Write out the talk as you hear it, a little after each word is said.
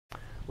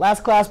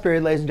Last class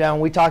period, ladies and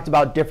gentlemen, we talked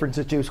about difference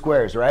of two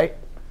squares, right?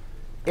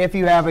 If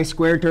you have a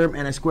square term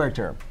and a square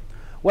term.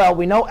 Well,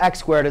 we know x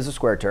squared is a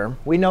square term.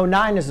 We know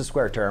 9 is a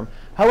square term.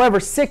 However,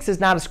 6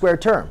 is not a square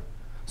term.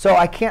 So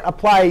I can't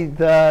apply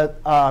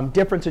the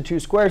difference of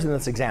two squares in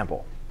this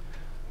example.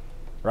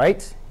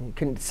 Right?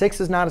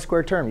 6 is not a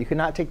square term. You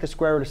cannot take the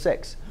square root of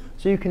 6.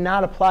 So you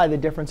cannot apply the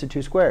difference of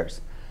two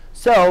squares.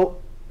 So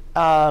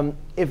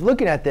if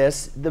looking at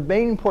this, the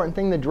main important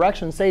thing the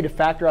directions say to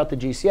factor out the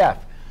GCF.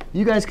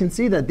 You guys can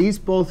see that these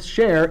both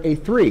share a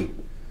 3.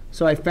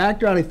 So I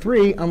factor out a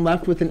 3. I'm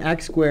left with an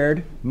x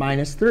squared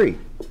minus 3.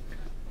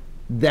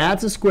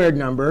 That's a squared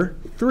number.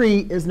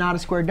 3 is not a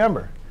squared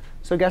number.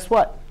 So guess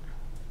what?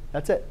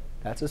 That's it.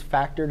 That's as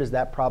factored as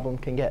that problem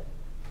can get.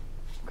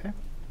 OK?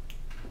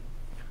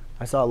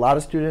 I saw a lot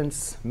of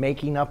students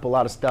making up a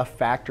lot of stuff,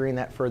 factoring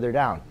that further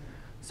down.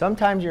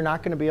 Sometimes you're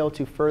not going to be able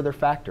to further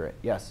factor it.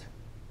 Yes?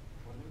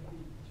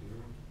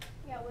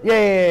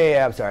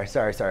 Yeah. I'm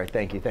sorry.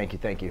 Thank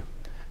you.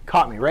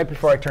 Caught me right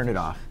before I turned it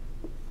off.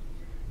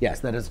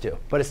 Yes, that is 2.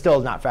 But it's still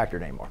not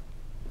factored anymore.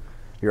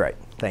 You're right.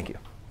 Thank you.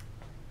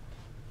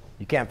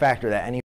 You can't factor that any